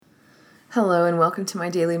Hello and welcome to my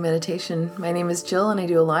daily meditation. My name is Jill and I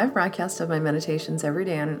do a live broadcast of my meditations every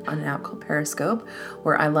day on an app called Periscope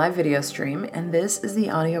where I live video stream, and this is the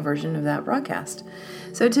audio version of that broadcast.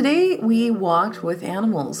 So today we walked with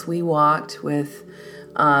animals. We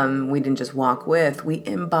didn't just walk with, we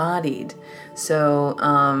embodied. So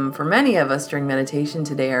for many of us during meditation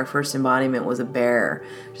today, our first embodiment was a bear,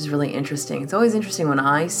 which is really interesting. It's always interesting when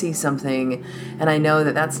I see something and I know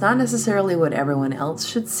that that's not necessarily what everyone else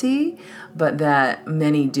should see, but that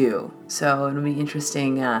many do. So it'll be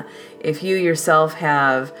interesting if you yourself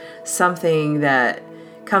have something that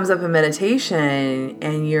comes up in meditation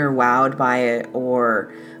and you're wowed by it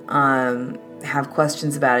or have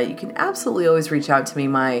questions about it, you can absolutely always reach out to me.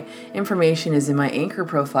 My information is in my Anchor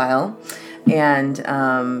profile, and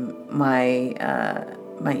my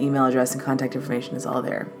email address and contact information is all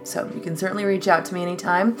there. So you can certainly reach out to me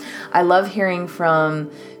anytime. I love hearing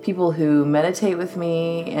from people who meditate with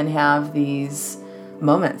me and have these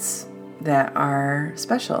moments that are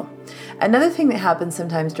special. Another thing that happens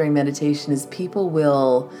sometimes during meditation is people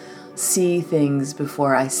will see things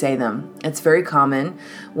before I say them. It's very common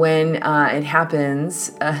when it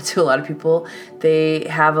happens to a lot of people. They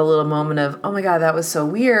have a little moment of, oh my God, that was so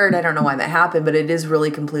weird. I don't know why that happened, but it is really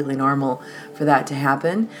completely normal for that to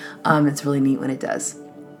happen. It's really neat when it does.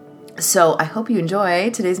 So I hope you enjoy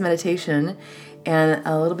today's meditation and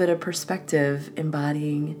a little bit of perspective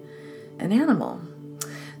embodying an animal.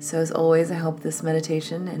 So as always, I hope this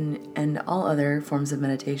meditation and all other forms of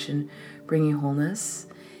meditation bring you wholeness.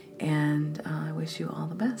 And I wish you all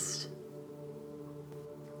the best.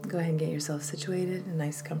 Go ahead and get yourself situated in a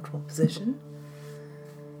nice, comfortable position.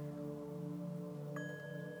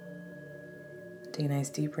 Take a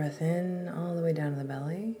nice deep breath in all the way down to the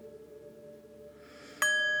belly.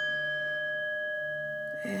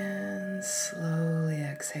 And slowly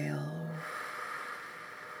exhale.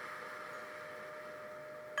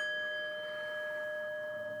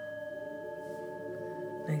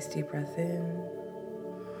 Nice deep breath in.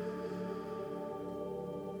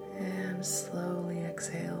 And slowly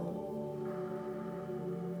exhale.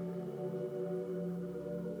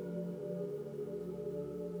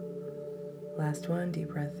 Last one, deep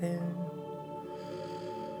breath in.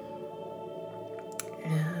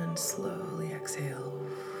 And slowly exhale.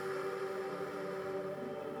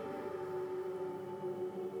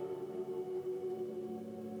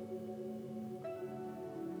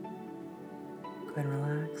 Go ahead and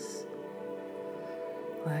relax.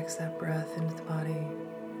 Relax that breath into the body.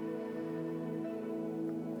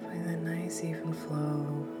 Find that nice even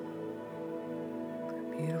flow,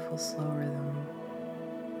 a beautiful slow rhythm.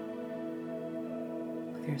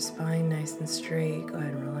 With your spine nice and straight, go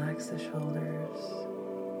ahead and relax the shoulders.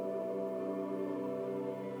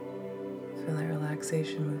 Feel that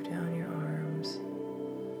relaxation move down your arms,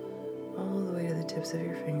 all the way to the tips of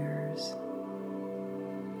your fingers.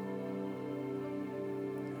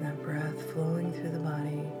 And that breath flowing through the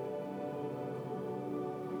body,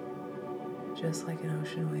 just like an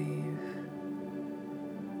ocean wave.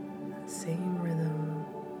 That same rhythm.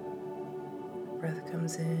 The breath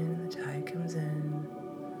comes in, the tide comes in.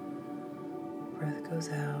 The breath goes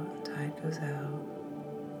out, the tide goes out.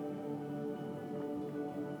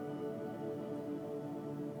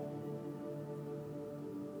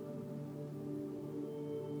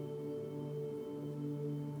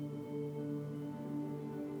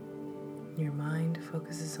 Your mind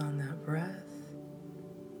focuses on that breath.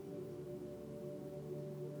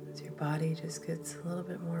 Your body just gets a little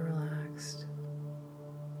bit more relaxed.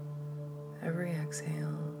 Every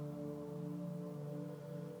exhale,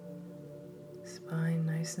 spine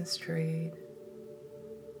nice and straight,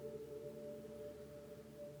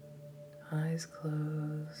 eyes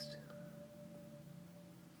closed.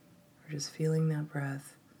 We're just feeling that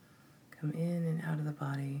breath come in and out of the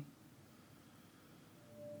body,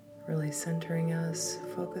 really centering us,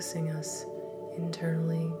 focusing us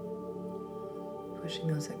internally, pushing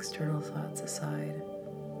those external thoughts aside,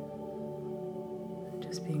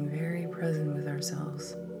 just being very present with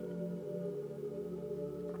ourselves.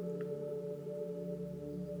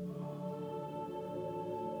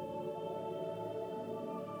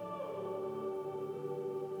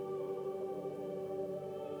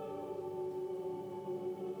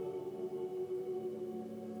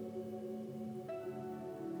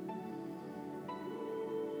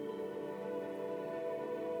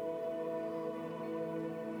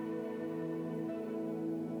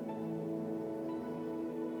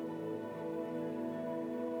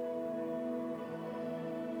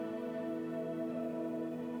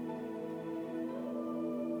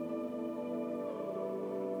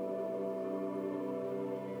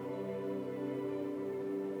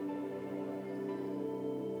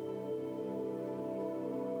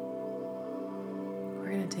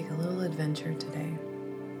 to take a little adventure today.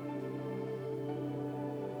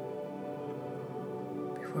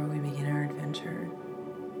 Before we begin our adventure,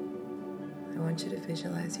 I want you to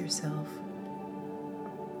visualize yourself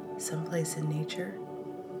someplace in nature,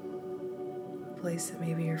 a place that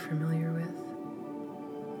maybe you're familiar with.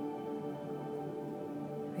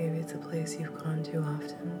 Maybe it's a place you've gone to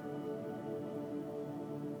often.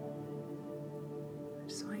 I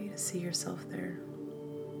just want you to see yourself there.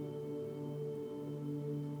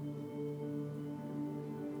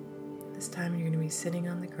 This time you're going to be sitting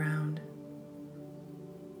on the ground,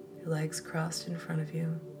 your legs crossed in front of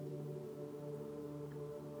you,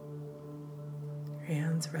 your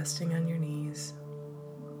hands resting on your knees,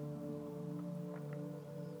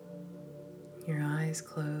 your eyes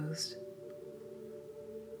closed,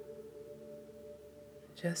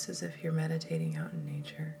 just as if you're meditating out in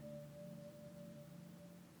nature.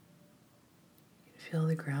 You can feel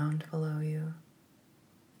the ground below you.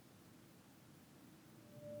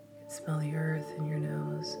 You can smell the earth in your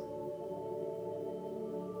nose.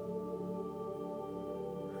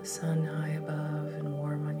 The sun high above and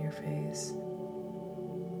warm on your face.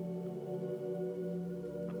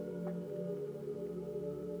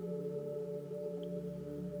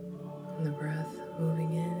 And the breath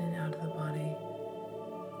moving in and out of the body.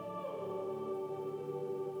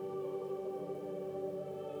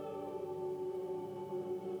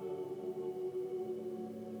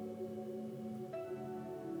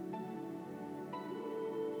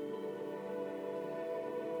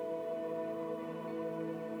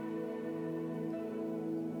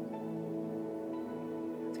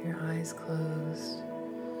 Your eyes closed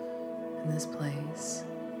in this place,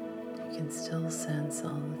 you can still sense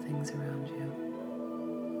all the things around you.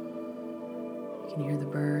 You can hear the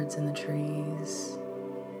birds in the trees,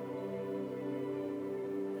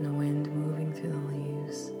 and the wind moving through the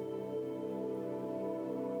leaves.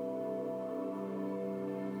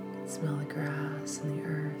 You can smell the grass and the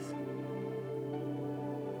earth.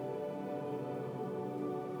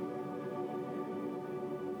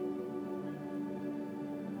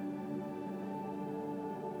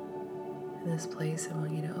 In this place, I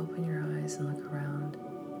want you to open your eyes and look around.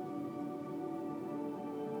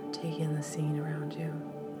 Take in the scene around you.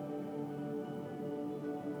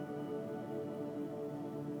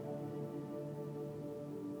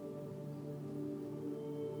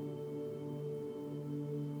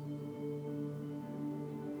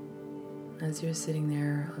 As you're sitting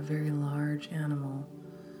there, a very large animal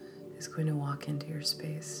is going to walk into your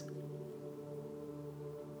space.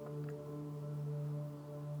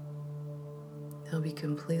 They'll be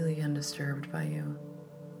completely undisturbed by you.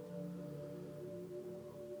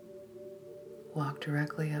 Walk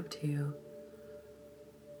directly up to you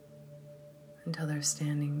until they're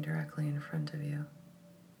standing directly in front of you.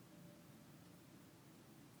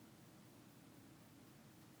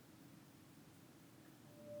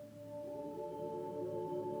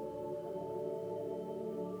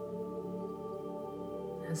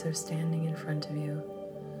 As they're standing in front of you,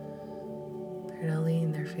 they're going to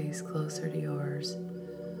lean their face closer to yours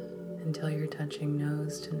until you're touching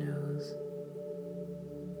nose to nose.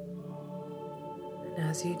 And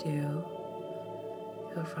as you do,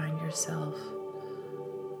 you'll find yourself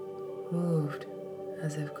moved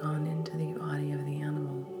as if gone into the body of the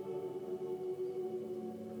animal.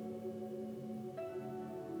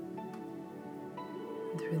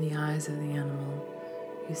 And through the eyes of the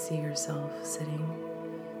animal, you see yourself sitting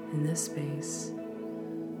in this space,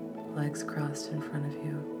 legs crossed in front of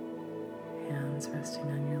you, hands resting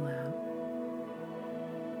on your lap.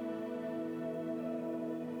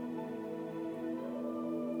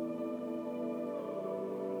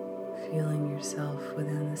 Feeling yourself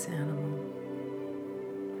within this animal.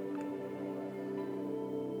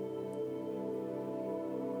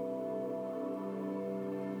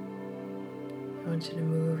 I want you to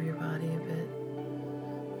move your body a bit,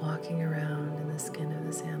 walking around in the skin of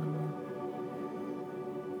this animal.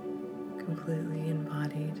 Completely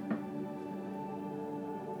embodied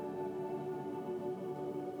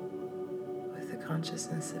with the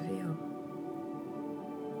consciousness of you.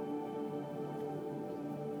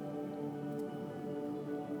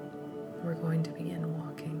 We're going to begin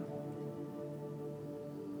walking.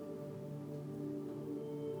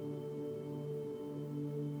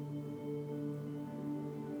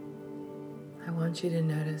 I want you to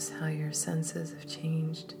notice how your senses have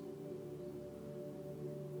changed.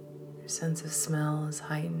 Your sense of smell is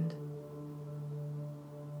heightened.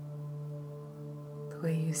 The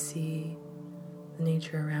way you see the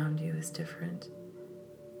nature around you is different.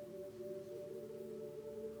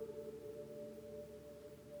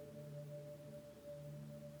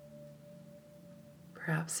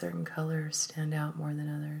 Perhaps certain colors stand out more than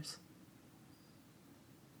others.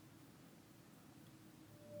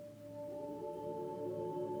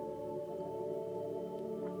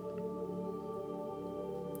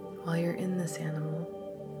 While you're in this animal,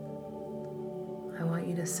 I want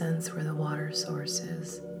you to sense where the water source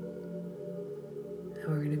is. And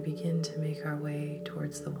we're going to begin to make our way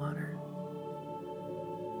towards the water.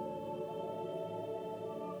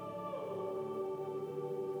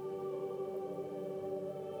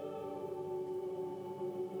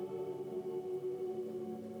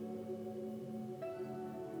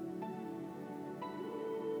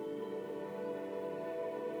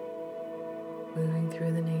 Moving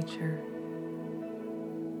through the nature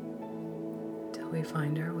till we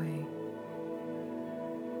find our way.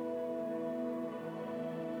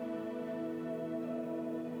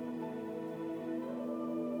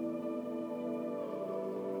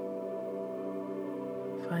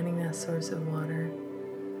 Finding that source of water,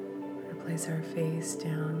 we're going to place our face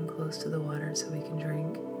down close to the water so we can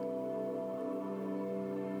drink.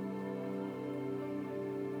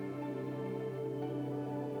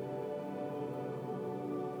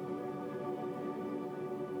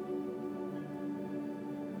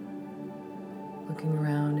 Looking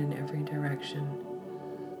around in every direction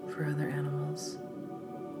for other animals.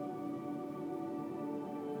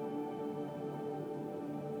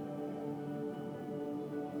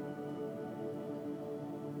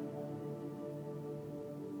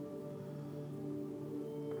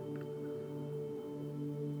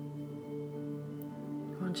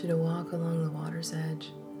 I want you to walk along the water's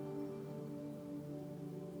edge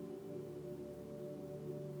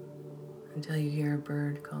until you hear a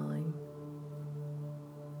bird calling.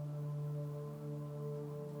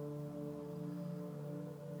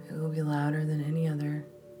 It will be louder than any other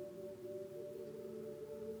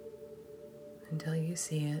until you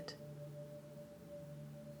see it.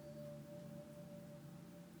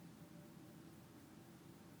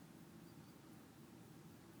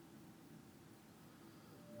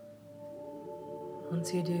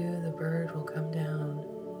 Once you do, the bird will come down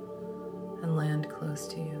and land close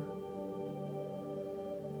to you.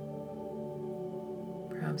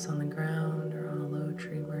 Perhaps on the ground or on a low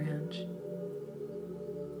tree branch.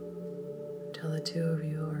 Until the two of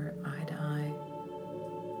you are eye to eye.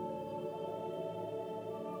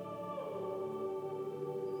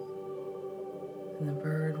 And the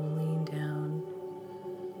bird will lean down,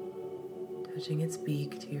 touching its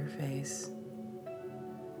beak to your face,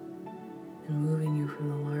 and moving you from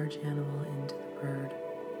the large animal into the bird.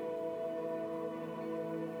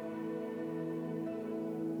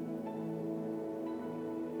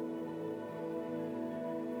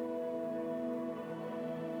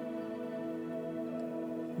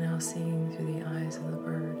 Now seeing through the eyes of the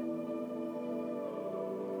bird.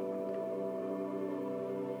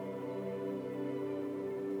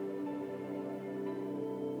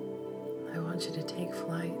 I want you to take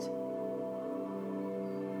flight,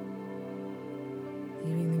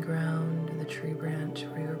 leaving the ground or the tree branch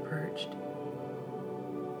where you are perched,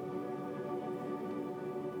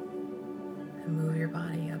 and move your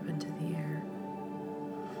body up into the air.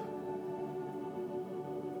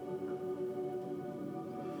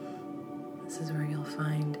 This is where you'll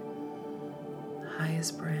find the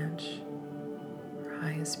highest branch or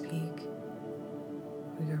highest peak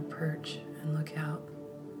where you'll perch and look out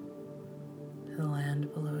to the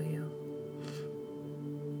land below you.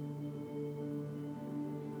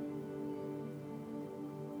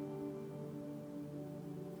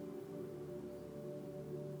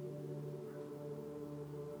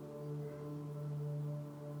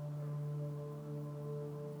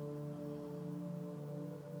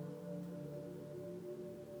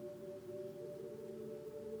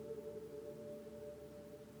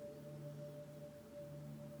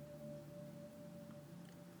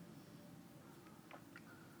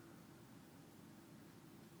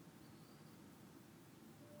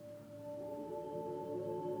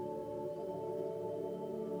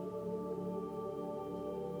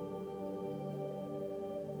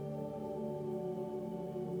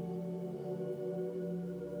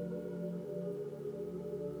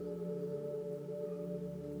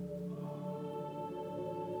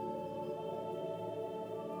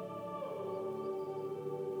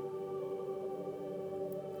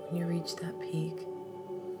 When you reach that peak,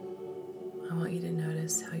 I want you to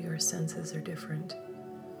notice how your senses are different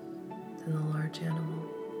than the large animal.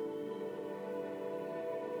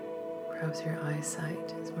 Perhaps your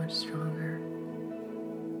eyesight is much stronger.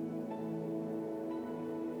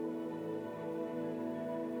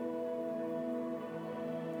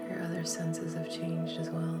 Your other senses have changed as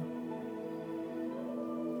well.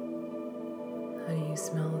 How do you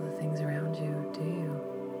smell the things around you? Do you?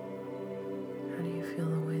 How do you feel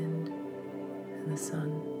the wind and the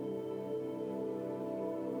sun?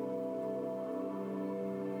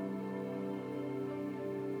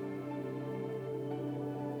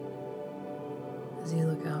 As you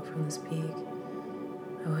look out from this peak,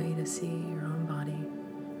 I want you to see your own body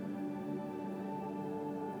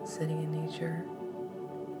sitting in nature,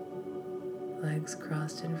 legs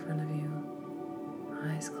crossed in front of you,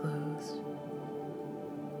 eyes closed.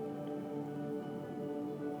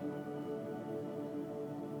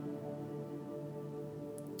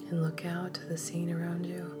 And look out to the scene around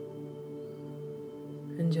you,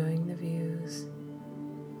 enjoying the views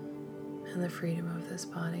and the freedom of this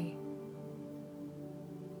body.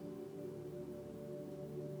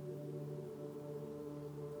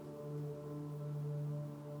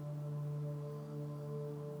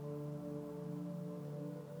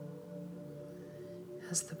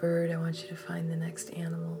 As the bird, I want you to find the next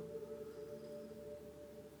animal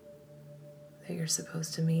that you're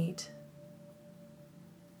supposed to meet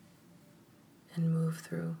and move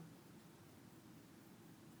through.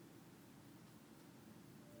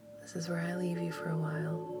 This is where I leave you for a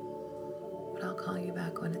while, but I'll call you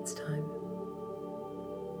back when it's time.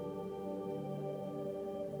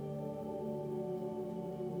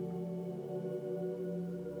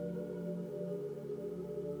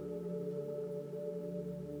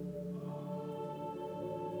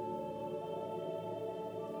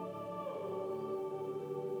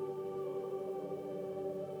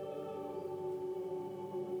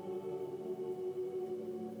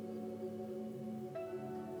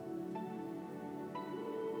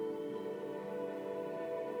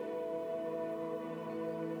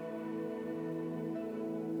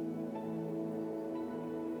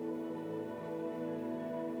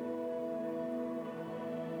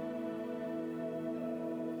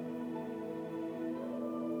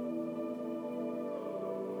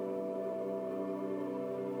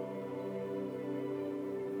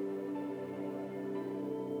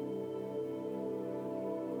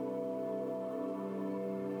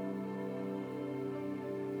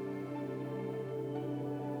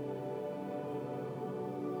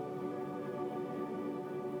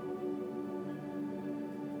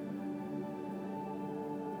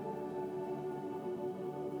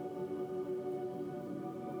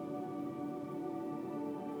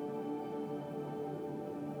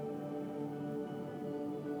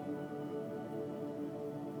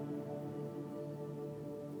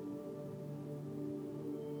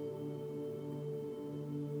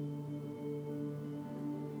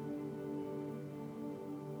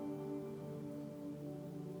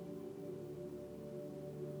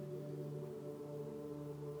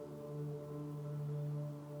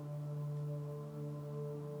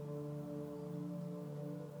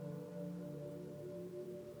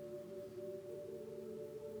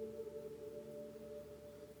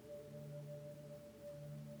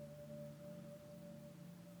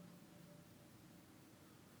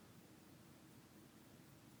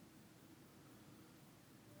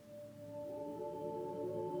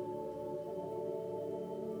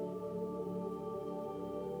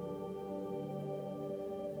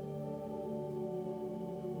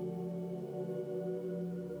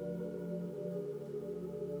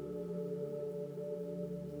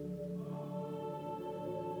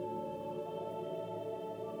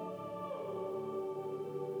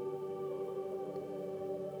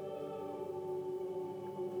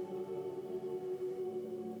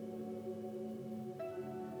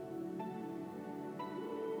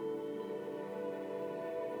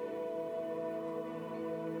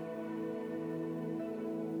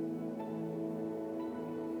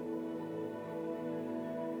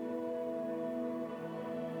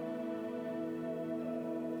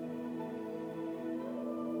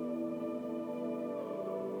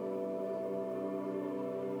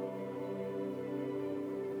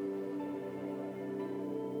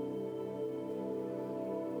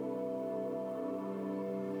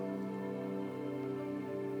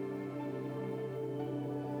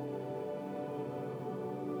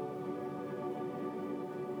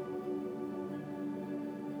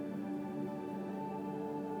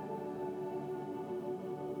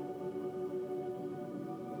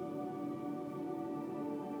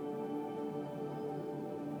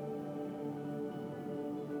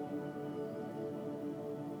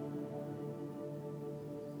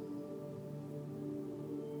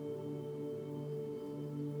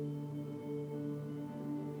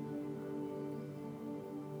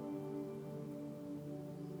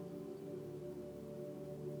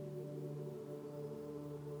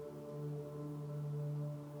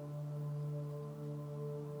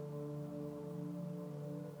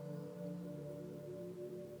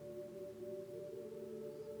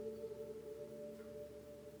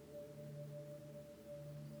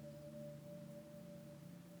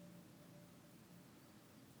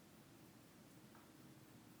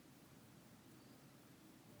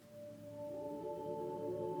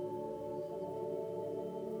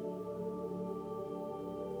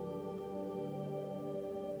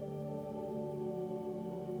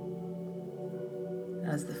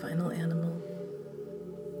 As the final animal,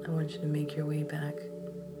 I want you to make your way back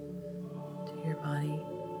to your body.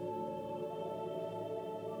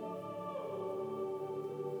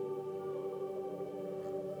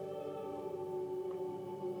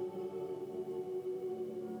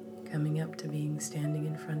 Coming up to being standing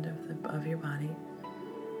in front of your body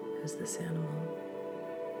as this animal.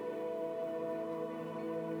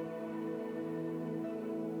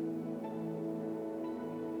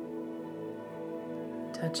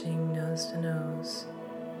 Touching nose to nose,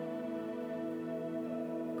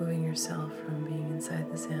 moving yourself from being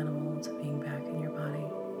inside this animal to being back in your body.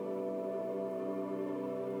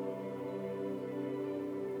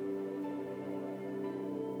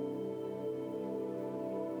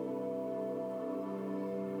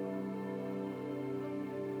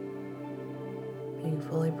 Being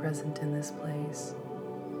fully present in this place,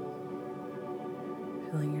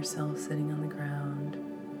 feeling yourself sitting on the ground,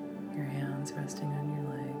 your hands resting on your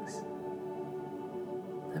legs,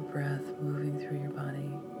 the breath moving through your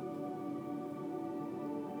body,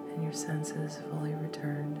 and your senses fully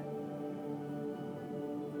returned.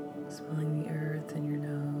 Smelling the earth in your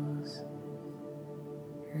nose,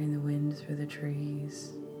 hearing the wind through the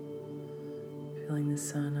trees, feeling the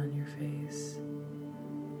sun on your face.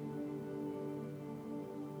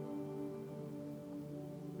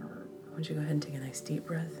 I want you to go ahead and take a nice deep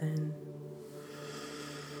breath in.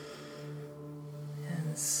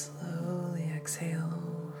 And slowly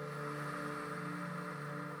exhale.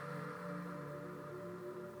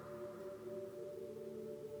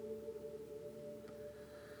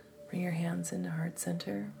 Bring your hands into heart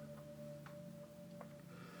center.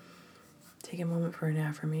 Take a moment for an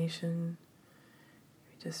affirmation.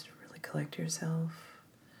 Just really collect yourself.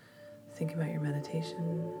 Think about your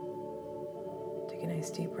meditation. Take a nice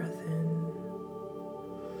deep breath in.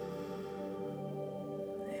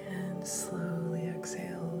 And slowly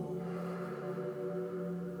exhale.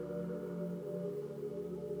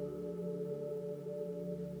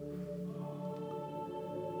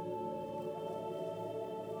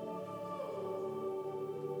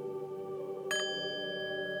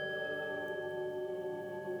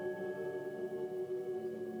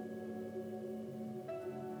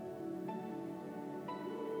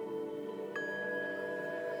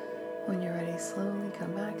 When you're ready, slowly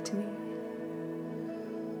come back to me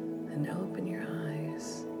and open your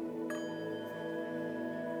eyes.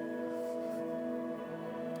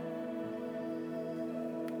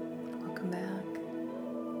 Welcome back.